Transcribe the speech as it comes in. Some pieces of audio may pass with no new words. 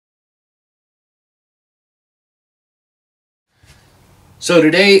So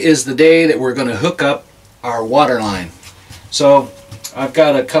today is the day that we're going to hook up our water line. So I've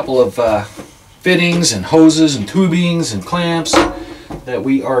got a couple of fittings and hoses and tubings and clamps that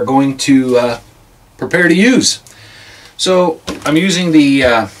we are going to prepare to use. So I'm using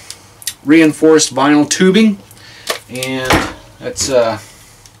the reinforced vinyl tubing, and that's a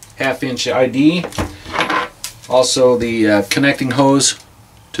 1/2 inch ID. Also the connecting hose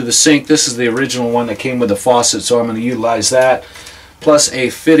to the sink. This is the original one that came with the faucet, so I'm going to utilize that, plus a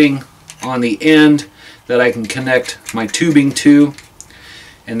fitting on the end that I can connect my tubing to,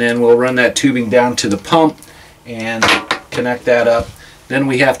 and then we'll run that tubing down to the pump and connect that up. Then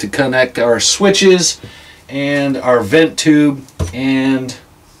we have to connect our switches and our vent tube and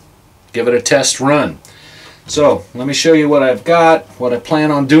give it a test run. So let me show you what I've got, what I plan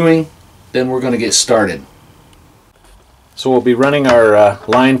on doing, then we're going to get started. So we'll be running our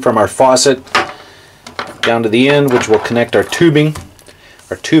line from our faucet down to the end, which will connect our tubing.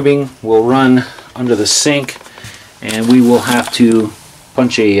 Our tubing will run under the sink, and we will have to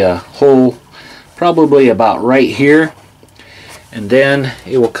punch a hole probably about right here, and then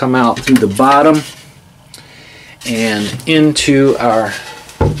it will come out through the bottom and into our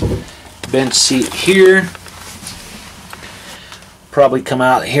bench seat here, probably come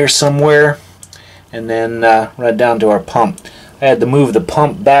out here somewhere, and then right down to our pump. I had to move the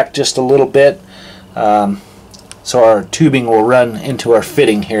pump back just a little bit so our tubing will run into our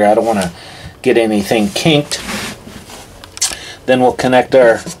fitting here. I don't want to get anything kinked. Then we'll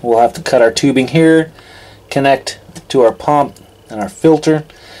have to cut our tubing here, connect to our pump and our filter,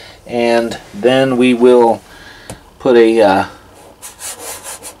 and then we will put a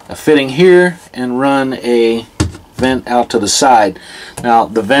fitting here and run a vent out to the side. Now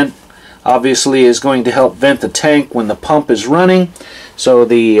the vent obviously is going to help vent the tank when the pump is running, so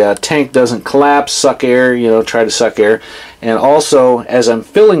the tank doesn't collapse, suck air, try to suck air. And also, as I'm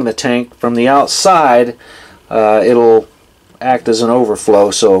filling the tank from the outside, it'll act as an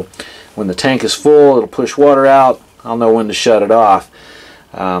overflow, so when the tank is full, it'll push water out. I'll know when to shut it off,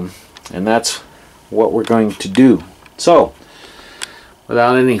 and that's what we're going to do. So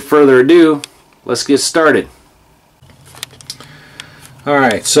without any further ado, let's get started.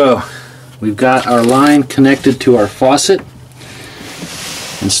 Alright, so we've got our line connected to our faucet,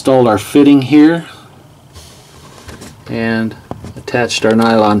 installed our fitting here, and attached our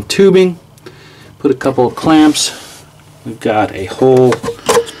nylon tubing, put a couple of clamps. We've got a hole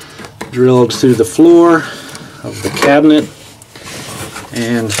drilled through the floor of the cabinet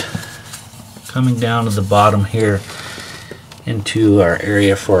and coming down to the bottom here into our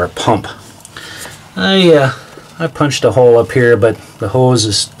area for our pump. I punched a hole up here, but the hose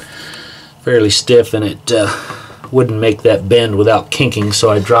is fairly stiff and it wouldn't make that bend without kinking,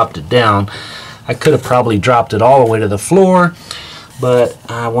 so I dropped it down. I could have probably dropped it all the way to the floor, but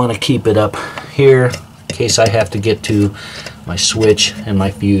I want to keep it up here in case I have to get to my switch and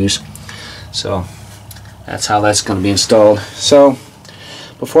my fuse. So that's how that's going to be installed. So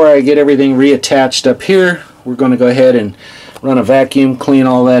before I get everything reattached up here, we're going to go ahead and run a vacuum, clean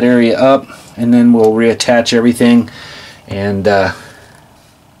all that area up, and then we'll reattach everything, and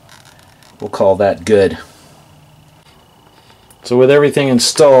we'll call that good. So with everything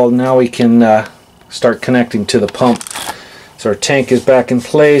installed, now we can start connecting to the pump. So our tank is back in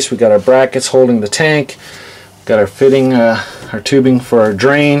place. We got our brackets holding the tank. We've got our fitting, our tubing for our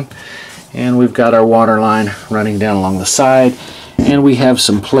drain, and we've got our water line running down along the side. And we have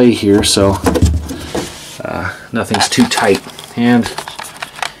some play here, so nothing's too tight. And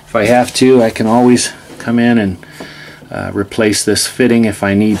if I have to, I can always come in and replace this fitting if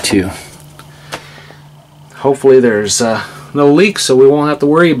I need to. Hopefully there's no leaks, so we won't have to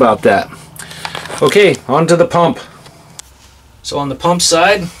worry about that. Okay, on to the pump. So on the pump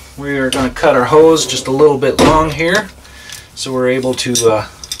side, we are going to cut our hose just a little bit long here, so we're able to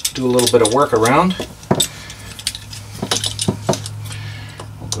do a little bit of work around.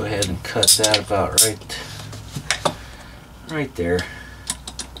 We'll go ahead and cut that about right there.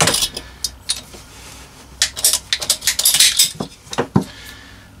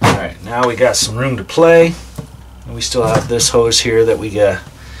 Alright, now we got some room to play. And we still have this hose here that we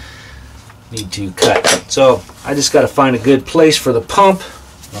need to cut. So I just got to find a good place for the pump.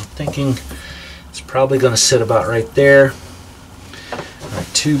 I'm thinking it's probably going to sit about right there. Our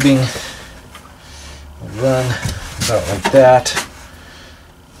tubing will run about like that.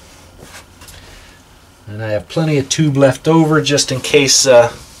 And I have plenty of tube left over just in case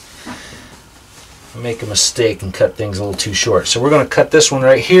I make a mistake and cut things a little too short. So we're going to cut this one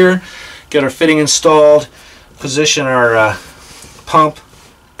right here, get our fitting installed, position our pump,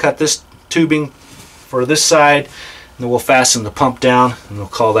 cut this tubing for this side, then we'll fasten the pump down and we'll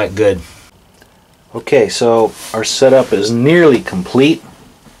call that good. Okay, so our setup is nearly complete.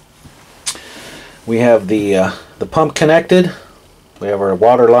 We have the pump connected. We have our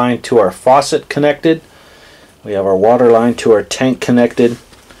water line to our faucet connected. We have our water line to our tank connected.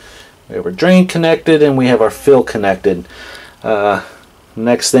 We have our drain connected, and we have our fill connected.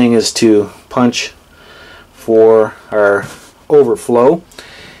 Next thing is to punch for our overflow,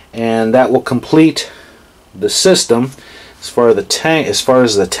 and that will complete the system as far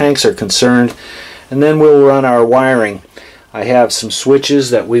as the tanks are concerned. And then we'll run our wiring. I have some switches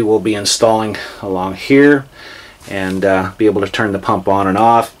that we will be installing along here, and be able to turn the pump on and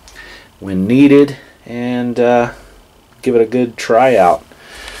off when needed, and give it a good try out.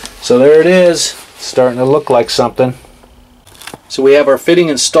 So there it is, starting to look like something. So we have our fitting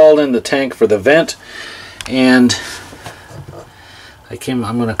installed in the tank for the vent, and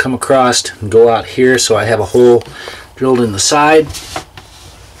I'm going to come across and go out here, so I have a hole drilled in the side.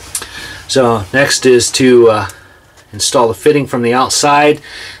 So next is to install the fitting from the outside.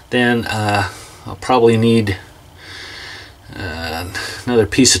 Then I'll probably need another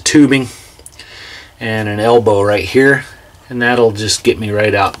piece of tubing and an elbow right here, and that'll just get me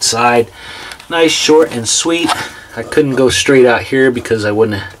right outside. Nice, short and sweet. I couldn't go straight out here because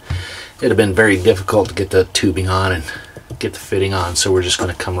it'd have been very difficult to get the tubing on and get the fitting on, so we're just going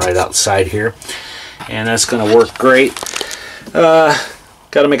to come right outside here, and that's going to work great.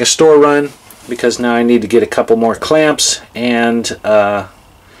 Got to make a store run because now I need to get a couple more clamps and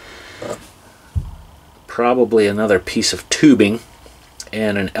probably another piece of tubing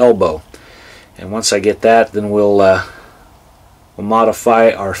and an elbow. And once I get that, then we'll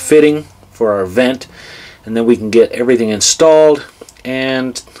modify our fitting for our vent, and then we can get everything installed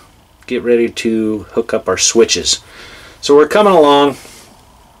and get ready to hook up our switches. So we're coming along,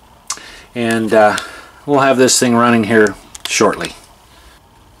 and we'll have this thing running here shortly.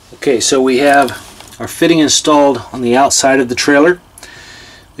 Okay, so we have our fitting installed on the outside of the trailer.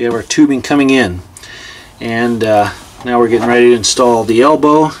 We have our tubing coming in, and now we're getting ready to install the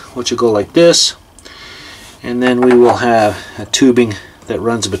elbow, which will go like this, and then we will have a tubing that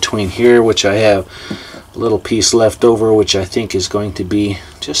runs between here, which I have a little piece left over, which I think is going to be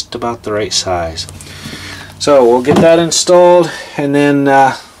just about the right size. So we'll get that installed, and then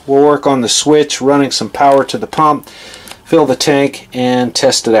we'll work on the switch, running some power to the pump, fill the tank, and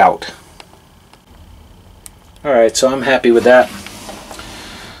test it out. Alright, so I'm happy with that.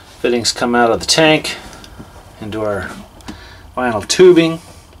 Fittings come out of the tank into our vinyl tubing,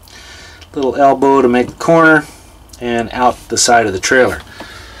 little elbow to make the corner, and out the side of the trailer.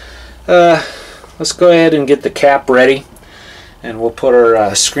 Let's go ahead and get the cap ready, and we'll put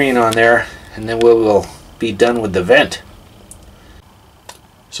our screen on there, and then we'll be done with the vent.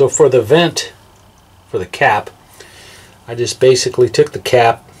 So for the vent, for the cap, I just basically took the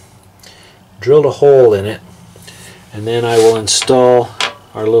cap, drilled a hole in it, and then I will install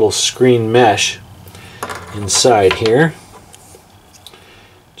our little screen mesh inside here,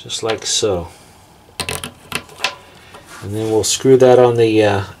 just like so. And then we'll screw that on the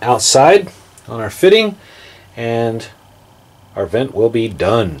outside on our fitting, and our vent will be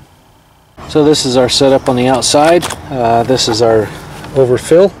done. So this is our setup on the outside. This is our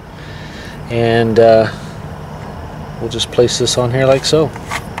overfill, and we'll just place this on here like so.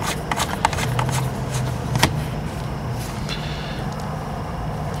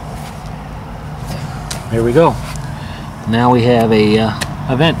 There we go. Now we have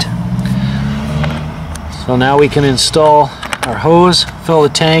a vent. So now we can install our hose, fill the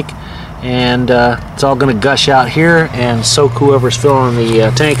tank, and it's all going to gush out here and soak whoever's filling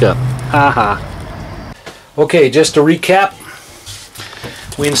the tank up. Haha. Okay, just to recap,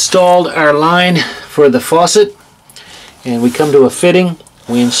 we installed our line for the faucet, and we come to a fitting.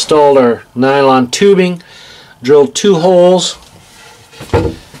 We installed our nylon tubing, drilled 2 holes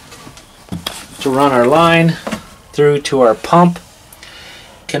to run our line through to our pump,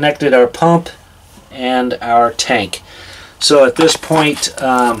 connected our pump and our tank. So at this point,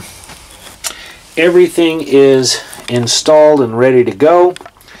 everything is installed and ready to go.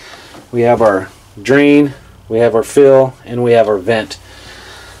 We have our drain, we have our fill, and we have our vent.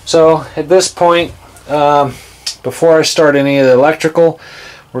 So at this point, before I start any of the electrical,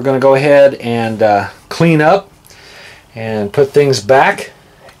 we're going to go ahead and clean up and put things back,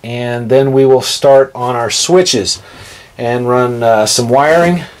 and then we will start on our switches and run some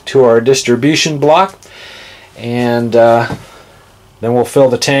wiring to our distribution block, and then we'll fill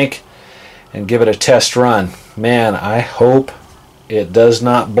the tank and give it a test run. Man, I hope it does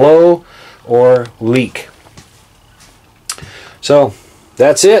not blow or leak. So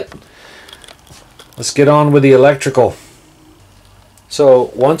that's it. let's get on with the electrical.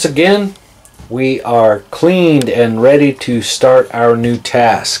 So once again, we are cleaned and ready to start our new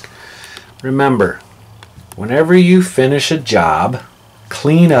task. Remember, whenever you finish a job,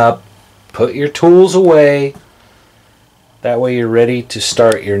 clean up, put your tools away. That way you're ready to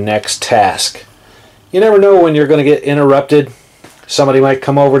start your next task. You never know when you're going to get interrupted. Somebody might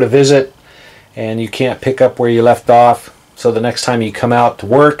come over to visit and you can't pick up where you left off. So the next time you come out to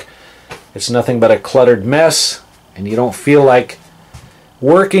work, it's nothing but a cluttered mess and you don't feel like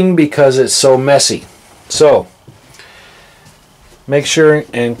working because it's so messy. So make sure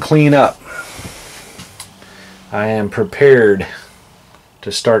and clean up. I am prepared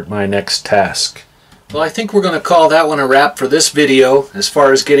to start my next task. Well, I think we're going to call that one a wrap for this video as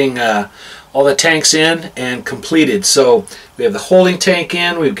far as getting all the tanks in and completed. So we have the holding tank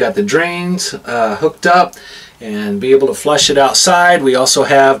in, we've got the drains hooked up and be able to flush it outside. We also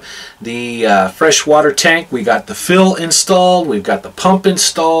have the freshwater tank. We got the fill installed, we've got the pump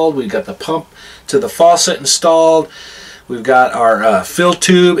installed, we've got the pump to the faucet installed, we've got our fill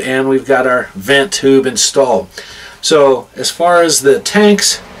tube, and we've got our vent tube installed. So as far as the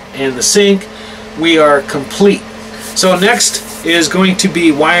tanks and the sink, we are complete. So next is going to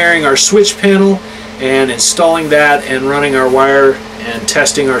be wiring our switch panel and installing that and running our wire and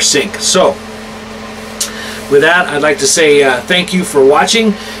testing our sink. So with that, I'd like to say thank you for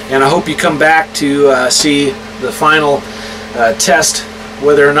watching, and I hope you come back to see the final test,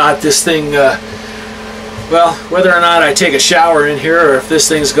 whether or not this thing well, whether or not I take a shower in here or if this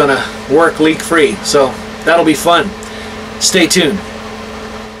thing's gonna work leak free. So that'll be fun. Stay tuned.